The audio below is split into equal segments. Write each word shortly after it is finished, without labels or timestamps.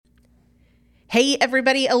Hey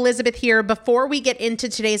everybody, Elizabeth here. Before we get into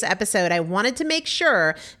today's episode, I wanted to make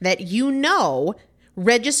sure that you know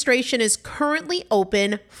registration is currently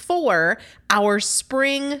open for our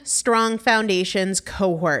Spring Strong Foundations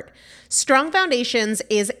cohort. Strong Foundations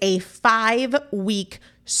is a 5-week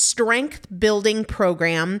strength building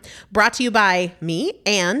program brought to you by me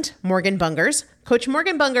and Morgan Bungers. Coach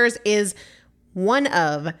Morgan Bungers is one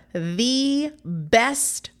of the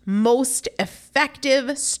best, most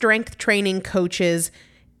effective strength training coaches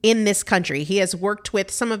in this country. He has worked with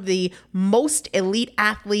some of the most elite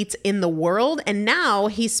athletes in the world, and now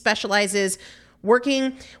he specializes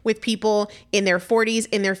working with people in their 40s,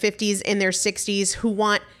 in their 50s, in their 60s who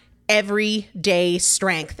want everyday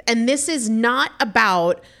strength. And this is not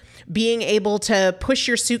about being able to push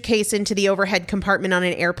your suitcase into the overhead compartment on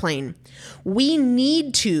an airplane. We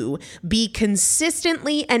need to be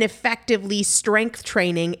consistently and effectively strength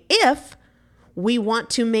training if we want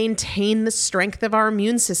to maintain the strength of our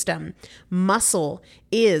immune system. Muscle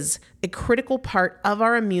is a critical part of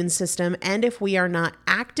our immune system, and if we are not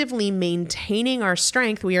actively maintaining our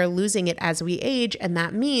strength, we are losing it as we age, and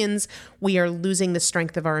that means we are losing the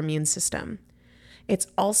strength of our immune system. It's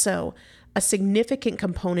also a significant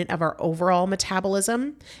component of our overall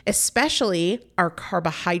metabolism, especially our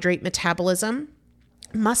carbohydrate metabolism.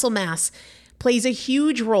 Muscle mass plays a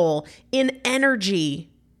huge role in energy,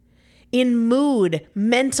 in mood,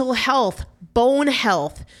 mental health, bone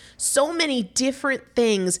health, so many different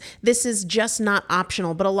things. This is just not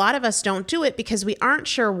optional, but a lot of us don't do it because we aren't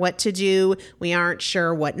sure what to do. We aren't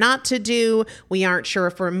sure what not to do. We aren't sure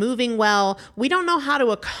if we're moving well. We don't know how to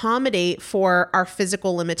accommodate for our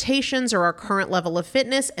physical limitations or our current level of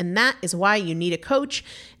fitness, and that is why you need a coach,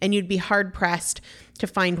 and you'd be hard-pressed to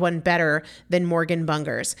find one better than Morgan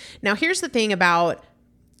Bungers. Now, here's the thing about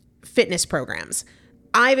fitness programs.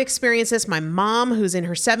 I've experienced this. My mom, who's in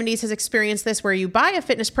her 70s, has experienced this, where you buy a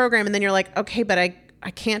fitness program and then you're like, okay, but I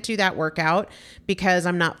can't do that workout because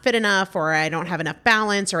I'm not fit enough, or I don't have enough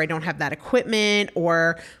balance, or I don't have that equipment,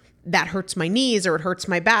 or that hurts my knees, or it hurts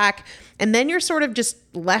my back. And then you're sort of just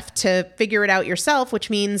left to figure it out yourself, which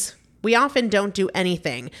means we often don't do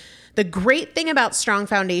anything. The great thing about Strong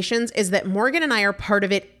Foundations is that Morgan and I are part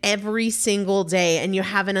of it every single day, and you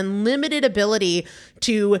have an unlimited ability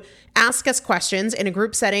to ask us questions in a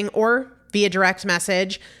group setting or via direct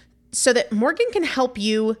message so that Morgan can help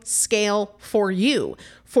you scale for you,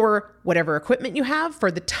 for whatever equipment you have, for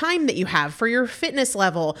the time that you have, for your fitness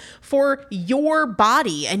level, for your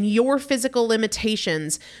body and your physical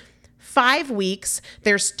limitations. 5 weeks,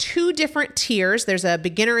 there's 2 different tiers. There's a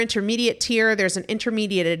beginner intermediate tier. There's an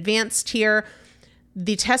intermediate advanced tier.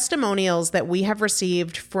 The testimonials that we have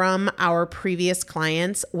received from our previous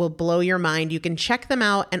clients will blow your mind. You can check them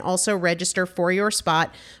out and also register for your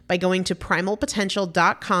spot by going to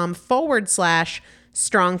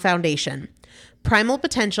primalpotential.com/strong foundation.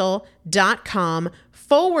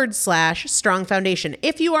 primalpotential.com/strong foundation.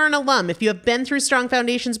 If you are an alum, if you have been through Strong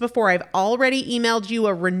Foundations before, I've already emailed you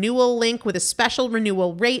a renewal link with a special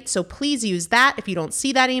renewal rate, so please use that. If you don't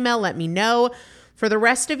see that email, let me know. For the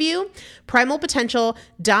rest of you,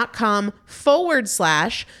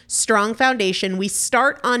 primalpotential.com/strong foundation. We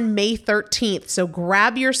start on May 13th, so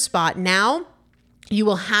grab your spot now. You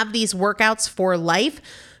will have these workouts for life.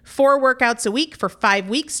 4 workouts a week for 5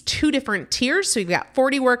 weeks, 2 different tiers. So you've got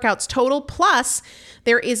 40 workouts total. Plus,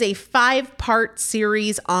 there is a 5-part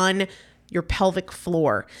series on your pelvic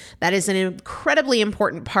floor. That is an incredibly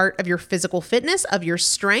important part of your physical fitness, of your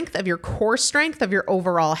strength, of your core strength, of your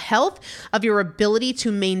overall health, of your ability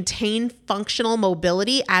to maintain functional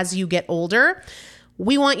mobility as you get older.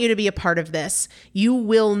 We want you to be a part of this. You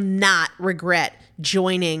will not regret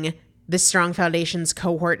joining the Strong Foundations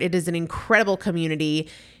cohort. It is an incredible community.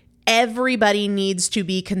 Everybody needs to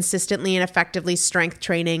be consistently and effectively strength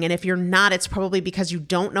training. And if you're not, it's probably because you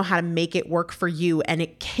don't know how to make it work for you. And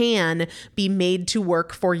it can be made to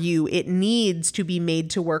work for you. It needs to be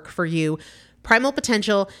made to work for you.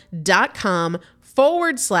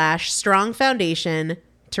 primalpotential.com/strong foundation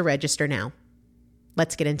to register now.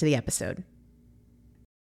 Let's get into the episode.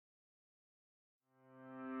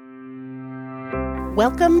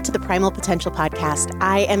 Welcome to the Primal Potential Podcast.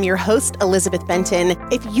 I am your host, Elizabeth Benton.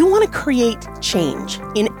 If you want to create change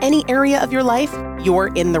in any area of your life, you're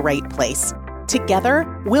in the right place. Together,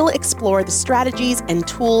 we'll explore the strategies and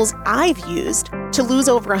tools I've used to lose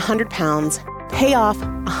over 100 pounds, pay off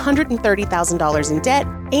 $130,000 in debt,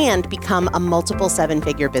 and become a multiple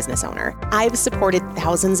 7-figure business owner. I've supported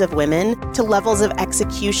thousands of women to levels of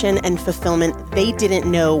execution and fulfillment they didn't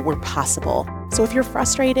know were possible. So if you're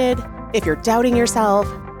frustrated, if you're doubting yourself,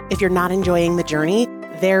 if you're not enjoying the journey,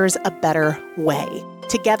 there's a better way.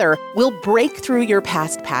 Together, we'll break through your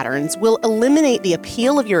past patterns, we'll eliminate the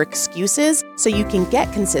appeal of your excuses so you can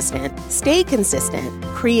get consistent, stay consistent,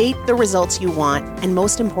 create the results you want, and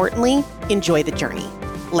most importantly, enjoy the journey.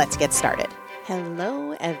 Let's get started.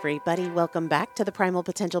 Hello, everybody. Welcome back to the Primal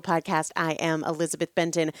Potential Podcast. I am Elizabeth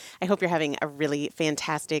Benton. I hope you're having a really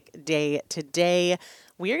fantastic day today.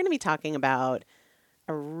 We are going to be talking about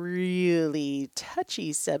a really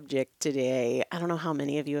touchy subject today. I don't know how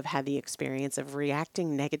many of you have had the experience of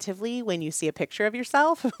reacting negatively when you see a picture of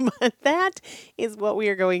yourself, but that is what we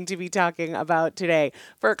are going to be talking about today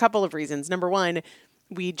for a couple of reasons. Number one,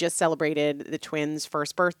 we just celebrated the twins'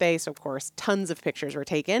 first birthday, so of course, tons of pictures were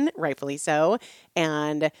taken, rightfully so,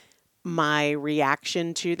 and my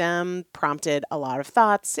reaction to them prompted a lot of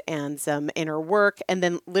thoughts and some inner work, and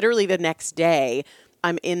then literally the next day,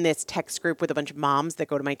 I'm in this text group with a bunch of moms that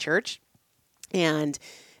go to my church. And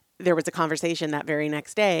there was a conversation that very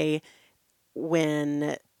next day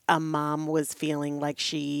when a mom was feeling like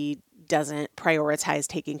she doesn't prioritize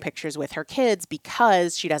taking pictures with her kids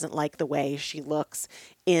because she doesn't like the way she looks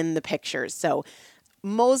in the pictures. So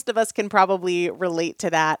most of us can probably relate to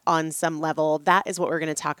that on some level. That is what we're going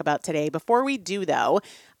to talk about today. Before we do, though,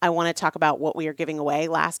 I want to talk about what we are giving away.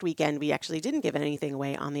 Last weekend, we actually didn't give anything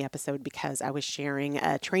away on the episode because I was sharing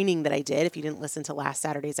a training that I did. If you didn't listen to last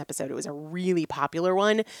Saturday's episode, it was a really popular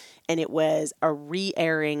one, and it was a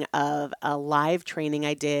re-airing of a live training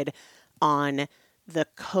I did on the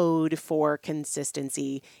code for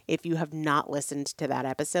consistency. If you have not listened to that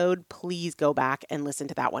episode, please go back and listen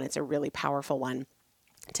to that one. It's a really powerful one.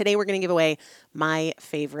 Today, we're going to give away my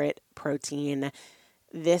favorite protein.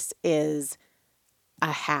 This is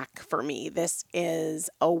a hack for me. This is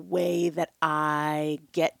a way that I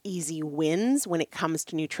get easy wins when it comes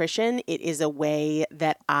to nutrition. It is a way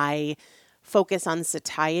that I focus on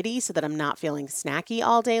satiety so that I'm not feeling snacky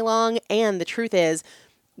all day long. And the truth is,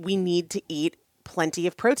 we need to eat plenty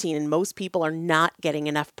of protein, and most people are not getting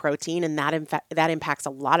enough protein, and that impacts a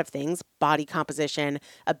lot of things: body composition,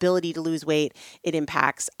 ability to lose weight. It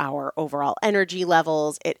impacts our overall energy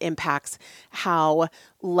levels. It impacts how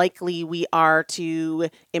likely we are to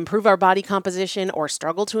improve our body composition or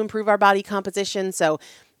struggle to improve our body composition. So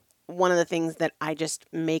one of the things that I just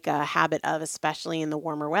make a habit of, especially in the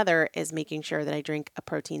warmer weather, is making sure that I drink a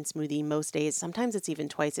protein smoothie most days. Sometimes it's even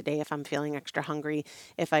twice a day if I'm feeling extra hungry.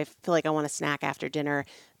 If I feel like I want a snack after dinner,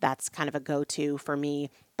 that's kind of a go-to for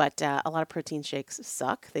me. But a lot of protein shakes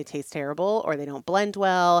suck. They taste terrible, or they don't blend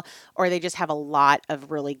well, or they just have a lot of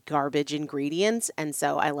really garbage ingredients. And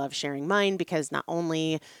so I love sharing mine because not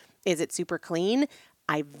only is it super clean,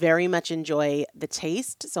 I very much enjoy the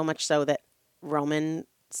taste, so much so that Roman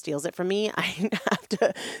steals it from me. I have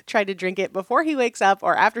to try to drink it before he wakes up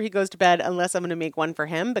or after he goes to bed, unless I'm going to make one for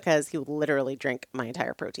him, because he will literally drink my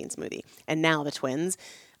entire protein smoothie. And now the twins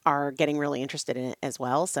are getting really interested in it as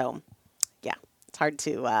well. So yeah, it's hard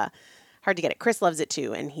to get it. Chris loves it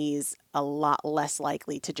too, and he's a lot less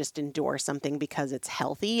likely to just endure something because it's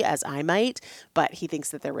healthy as I might, but he thinks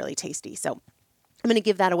that they're really tasty. So I'm going to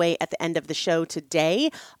give that away at the end of the show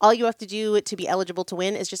today. All you have to do to be eligible to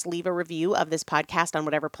win is just leave a review of this podcast on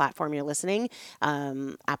whatever platform you're listening.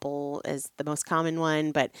 Apple is the most common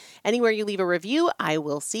one, but anywhere you leave a review, I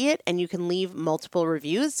will see it, and you can leave multiple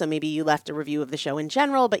reviews. So maybe you left a review of the show in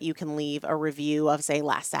general, but you can leave a review of, say,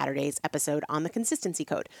 last Saturday's episode on the consistency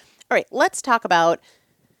code. All right, let's talk about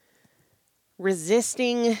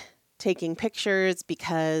resisting taking pictures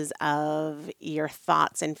because of your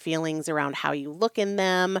thoughts and feelings around how you look in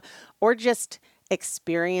them, or just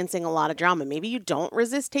experiencing a lot of drama. Maybe you don't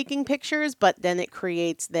resist taking pictures, but then it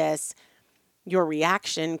creates your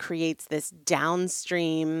reaction creates this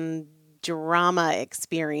downstream drama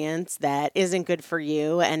experience that isn't good for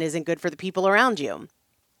you and isn't good for the people around you.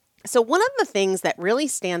 So one of the things that really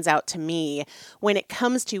stands out to me when it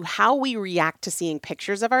comes to how we react to seeing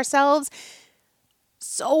pictures of ourselves,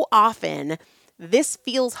 so often this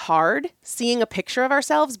feels hard, seeing a picture of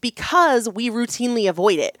ourselves, because we routinely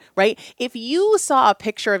avoid it, right? If you saw a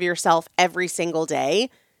picture of yourself every single day,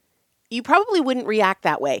 you probably wouldn't react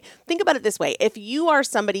that way. Think about it this way. If you are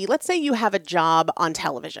somebody, let's say you have a job on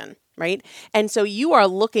television, right? And so you are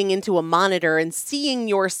looking into a monitor and seeing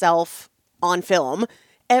yourself on film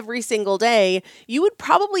every single day, you would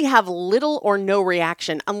probably have little or no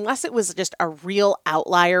reaction, unless it was just a real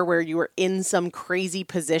outlier where you were in some crazy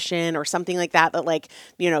position or something like that,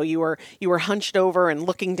 you were hunched over and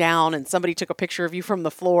looking down and somebody took a picture of you from the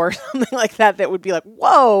floor, something like that would be like,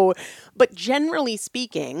 whoa. But generally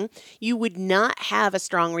speaking, you would not have a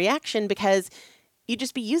strong reaction because you'd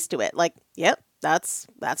just be used to it. Like, yep, that's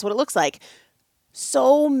what it looks like.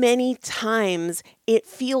 So many times it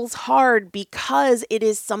feels hard because it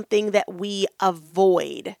is something that we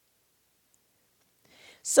avoid.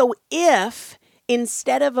 So if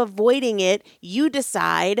instead of avoiding it, you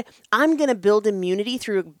decide, I'm going to build immunity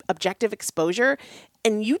through objective exposure,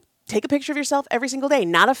 and you take a picture of yourself every single day,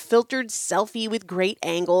 not a filtered selfie with great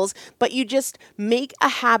angles, but you just make a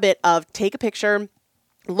habit of take a picture,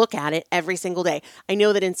 look at it every single day. I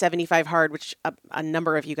know that in 75 Hard, which a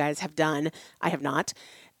number of you guys have done, I have not,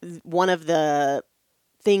 one of the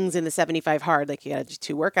things in the 75 Hard, like you got to do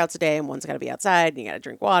 2 workouts a day and one's got to be outside and you got to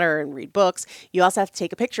drink water and read books. You also have to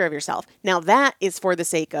take a picture of yourself. Now that is for the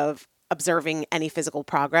sake of observing any physical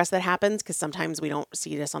progress that happens, because sometimes we don't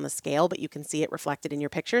see this on the scale, but you can see it reflected in your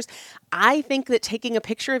pictures. I think that taking a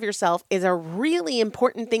picture of yourself is a really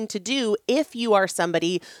important thing to do if you are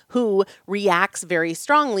somebody who reacts very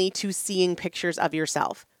strongly to seeing pictures of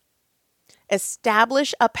yourself.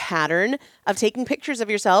 Establish a pattern of taking pictures of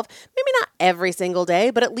yourself, maybe not every single day,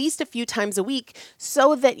 but at least a few times a week,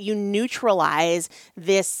 so that you neutralize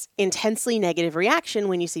this intensely negative reaction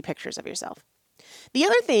when you see pictures of yourself. The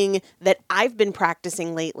other thing that I've been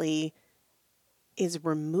practicing lately is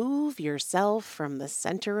remove yourself from the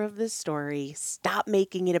center of the story. Stop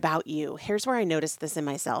making it about you. Here's where I noticed this in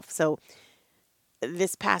myself. So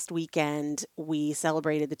this past weekend, we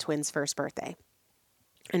celebrated the twins' first birthday.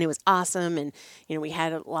 And it was awesome. And, we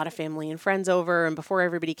had a lot of family and friends over. And before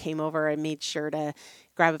everybody came over, I made sure to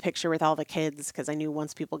grab a picture with all the kids because I knew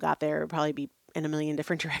once people got there, it would probably be in a million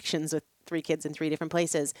different directions with 3 kids in 3 different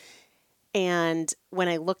places. And when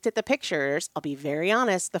I looked at the pictures, I'll be very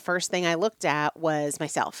honest, the first thing I looked at was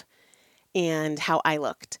myself and how I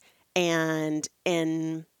looked. And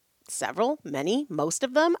in most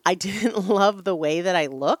of them, I didn't love the way that I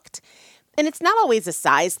looked. And it's not always a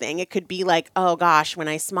size thing. It could be like, oh gosh, when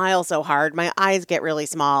I smile so hard, my eyes get really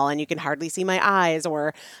small and you can hardly see my eyes,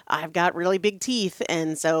 or I've got really big teeth.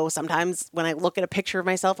 And so sometimes when I look at a picture of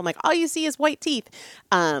myself, I'm like, all you see is white teeth.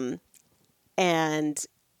 And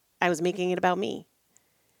I was making it about me.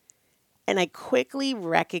 And I quickly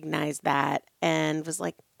recognized that and was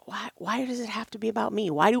like, why does it have to be about me?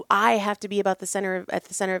 Why do I have to be at the center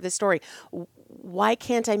of this story? Why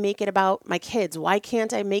can't I make it about my kids? Why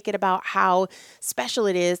can't I make it about how special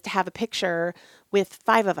it is to have a picture with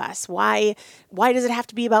 5 of us? Why does it have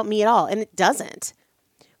to be about me at all? And it doesn't.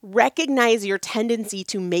 Recognize your tendency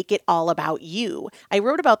to make it all about you. I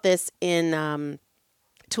wrote about this in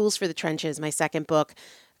Tools for the Trenches, my second book,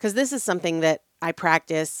 because this is something that I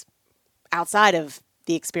practice outside of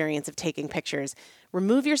the experience of taking pictures.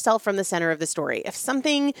 Remove yourself from the center of the story. If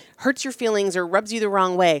something hurts your feelings or rubs you the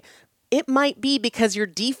wrong way, it might be because your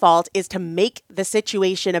default is to make the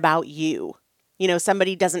situation about you.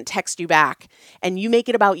 Somebody doesn't text you back and you make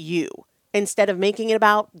it about you instead of making it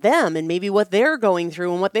about them and maybe what they're going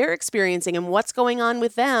through and what they're experiencing and what's going on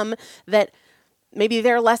with them that maybe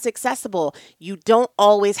they're less accessible. You don't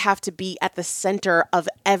always have to be at the center of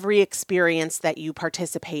every experience that you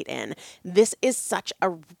participate in. This is such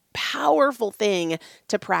a powerful thing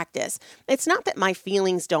to practice. It's not that my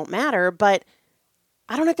feelings don't matter, but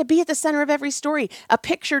I don't have to be at the center of every story. A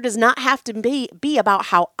picture does not have to be about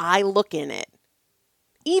how I look in it.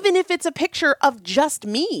 Even if it's a picture of just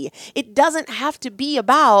me, it doesn't have to be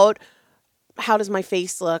about how does my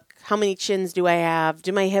face look? How many chins do I have?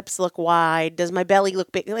 Do my hips look wide? Does my belly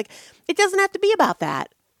look big? It doesn't have to be about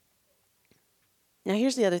that. Now,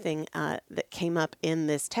 here's the other thing that came up in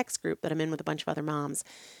this text group that I'm in with a bunch of other moms.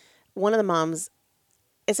 One of the moms,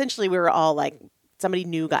 essentially we were all like, somebody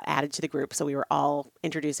new got added to the group. So we were all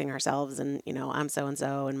introducing ourselves and, I'm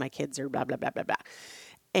so-and-so and my kids are blah, blah, blah, blah, blah.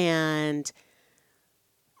 And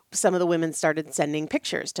some of the women started sending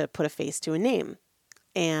pictures to put a face to a name.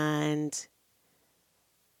 And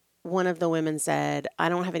one of the women said, I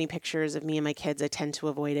don't have any pictures of me and my kids. I tend to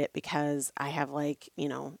avoid it because I have I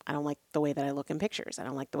don't like the way that I look in pictures. I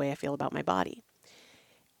don't like the way I feel about my body.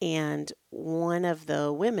 And one of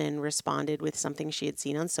the women responded with something she had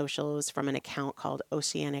seen on social. It was from an account called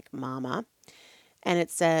Oceanic Mama. And it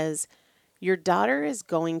says, your daughter is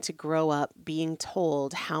going to grow up being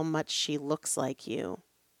told how much she looks like you,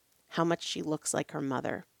 how much she looks like her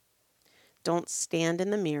mother. Don't stand in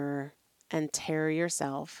the mirror and tear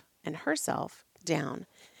yourself and herself down.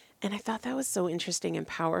 And I thought that was so interesting and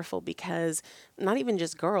powerful because not even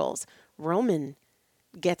just girls, Roman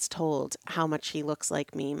gets told how much he looks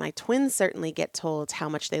like me. My twins certainly get told how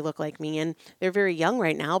much they look like me, and they're very young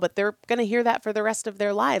right now, but they're going to hear that for the rest of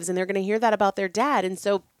their lives, and they're going to hear that about their dad. And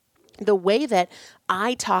so The way that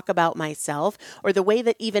I talk about myself, or the way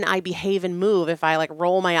that even I behave and move, if I like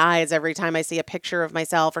roll my eyes every time I see a picture of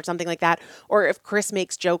myself or something like that, or if Chris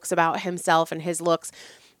makes jokes about himself and his looks,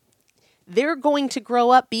 they're going to grow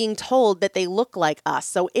up being told that they look like us.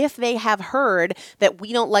 So if they have heard that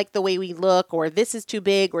we don't like the way we look, or this is too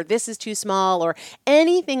big, or this is too small, or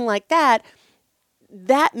anything like that,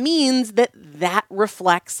 that means that that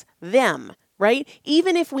reflects them. Right?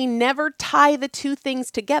 Even if we never tie the two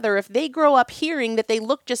things together, if they grow up hearing that they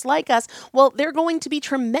look just like us, well, they're going to be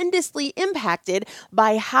tremendously impacted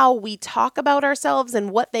by how we talk about ourselves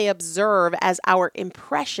and what they observe as our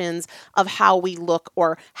impressions of how we look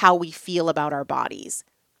or how we feel about our bodies.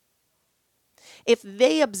 If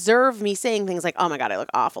they observe me saying things like, oh my God, I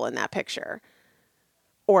look awful in that picture,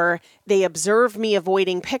 or they observe me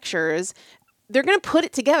avoiding pictures, they're going to put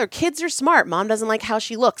it together. Kids are smart. Mom doesn't like how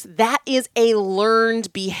she looks. That is a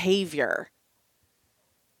learned behavior.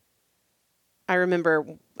 I remember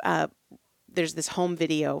there's this home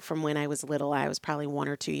video from when I was little. I was probably 1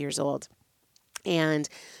 or 2 years old. And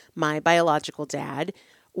my biological dad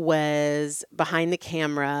was behind the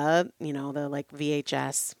camera, you know, the like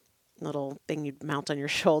VHS little thing you'd mount on your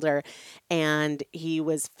shoulder. And he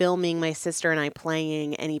was filming my sister and I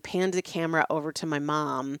playing, and he panned the camera over to my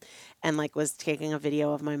mom and like was taking a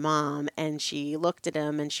video of my mom, and she looked at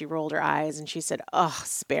him and she rolled her eyes and she said, "Oh,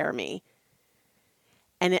 spare me."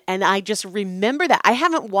 And I just remember that. I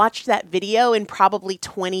haven't watched that video in probably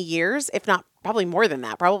 20 years, if not probably more than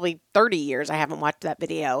that, probably 30 years I haven't watched that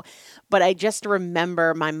video. But I just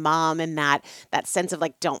remember my mom and that sense of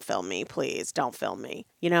like, don't film me, please, don't film me,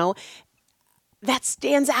 you know? That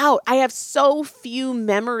stands out. I have so few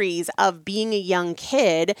memories of being a young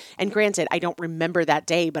kid. And granted, I don't remember that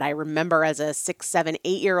day, but I remember as a 6, 7,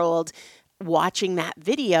 8-year-old watching that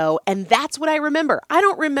video. And that's what I remember. I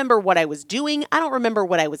don't remember what I was doing. I don't remember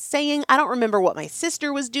what I was saying. I don't remember what my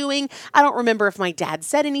sister was doing. I don't remember if my dad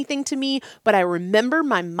said anything to me, but I remember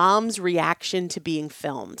my mom's reaction to being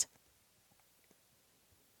filmed.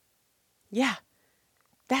 Yeah,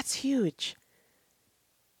 that's huge.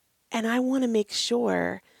 And I want to make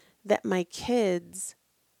sure that my kids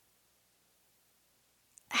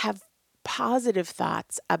have positive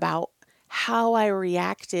thoughts about how I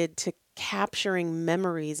reacted to capturing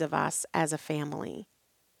memories of us as a family.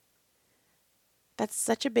 That's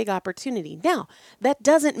such a big opportunity. Now, that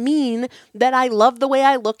doesn't mean that I love the way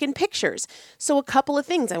I look in pictures. So a couple of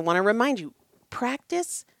things I want to remind you.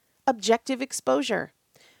 Practice objective exposure.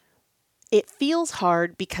 It feels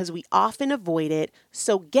hard because we often avoid it.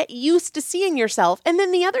 So get used to seeing yourself. And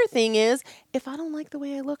then the other thing is, if I don't like the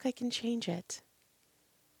way I look, I can change it.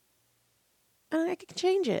 I can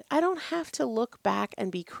change it. I don't have to look back and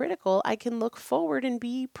be critical. I can look forward and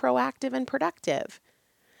be proactive and productive.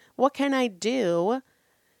 What can I do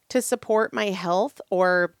to support my health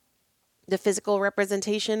or the physical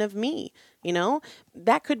representation of me? You know,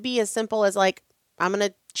 that could be as simple as like, I'm going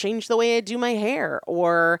to change the way I do my hair,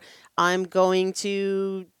 or I'm going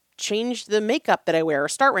to change the makeup that I wear or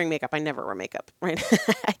start wearing makeup. I never wear makeup, right?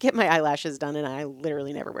 I get my eyelashes done and I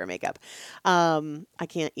literally never wear makeup. I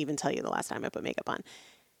can't even tell you the last time I put makeup on.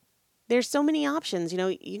 There's so many options. You know,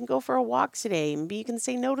 you can go for a walk today. Maybe you can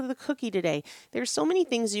say no to the cookie today. There's so many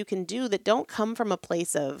things you can do that don't come from a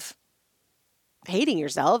place of hating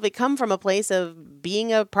yourself. It come from a place of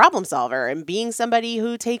being a problem solver and being somebody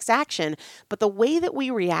who takes action. But the way that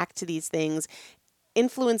we react to these things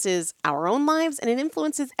influences our own lives and it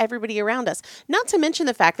influences everybody around us. Not to mention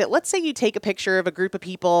the fact that let's say you take a picture of a group of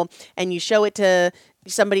people and you show it to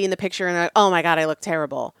somebody in the picture and they're like, oh my God, I look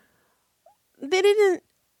terrible. They didn't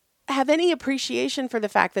have any appreciation for the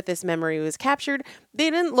fact that this memory was captured. They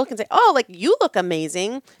didn't look and say, oh, like you look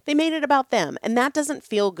amazing. They made it about them. And that doesn't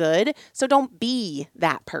feel good. So don't be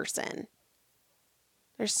that person.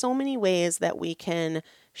 There's so many ways that we can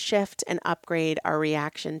shift and upgrade our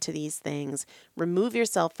reaction to these things. Remove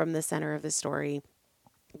yourself from the center of the story.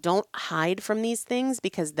 Don't hide from these things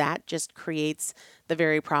because that just creates the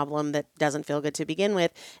very problem that doesn't feel good to begin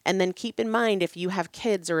with. And then keep in mind, if you have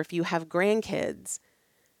kids or if you have grandkids,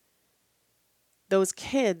 those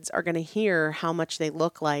kids are going to hear how much they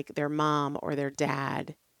look like their mom or their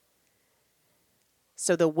dad.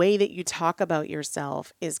 So the way that you talk about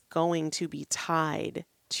yourself is going to be tied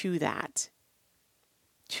to that,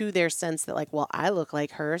 to their sense that like, well, I look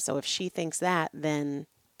like her. So if she thinks that, then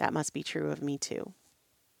that must be true of me too.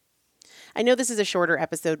 I know this is a shorter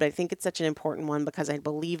episode, but I think it's such an important one because I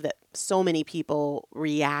believe that so many people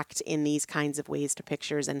react in these kinds of ways to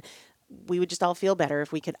pictures, and we would just all feel better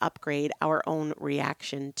if we could upgrade our own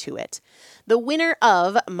reaction to it. The winner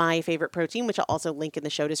of my favorite protein, which I'll also link in the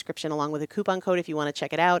show description along with a coupon code if you want to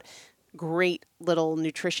check it out, great little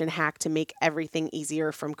nutrition hack to make everything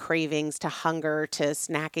easier, from cravings to hunger to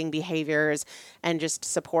snacking behaviors, and just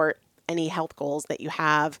support any health goals that you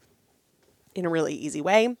have in a really easy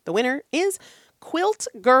way. The winner is Quilt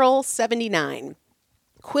Girl 79.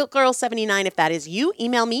 Quilt Girl 79, if that is you,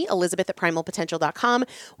 email me, elizabeth@primalpotential.com,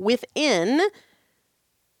 within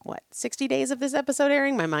 60 days of this episode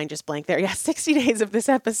airing? My mind just blanked there. Yeah, 60 days of this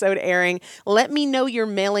episode airing. Let me know your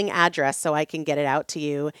mailing address so I can get it out to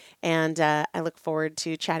you. And I look forward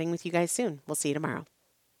to chatting with you guys soon. We'll see you tomorrow.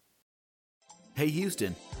 Hey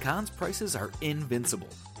Houston, Conn's prices are invincible.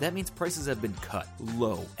 That means prices have been cut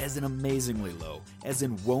low, as in amazingly low, as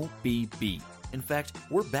in won't be beat. In fact,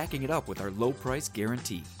 we're backing it up with our low price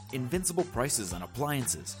guarantee. Invincible prices on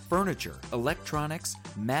appliances, furniture, electronics,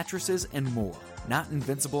 mattresses, and more. Not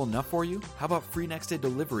invincible enough for you? How about free next day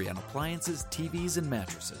delivery on appliances, TVs, and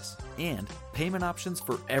mattresses? And payment options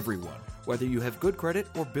for everyone, whether you have good credit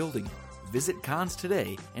or building it. Visit Conn's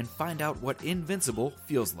today and find out what invincible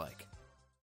feels like.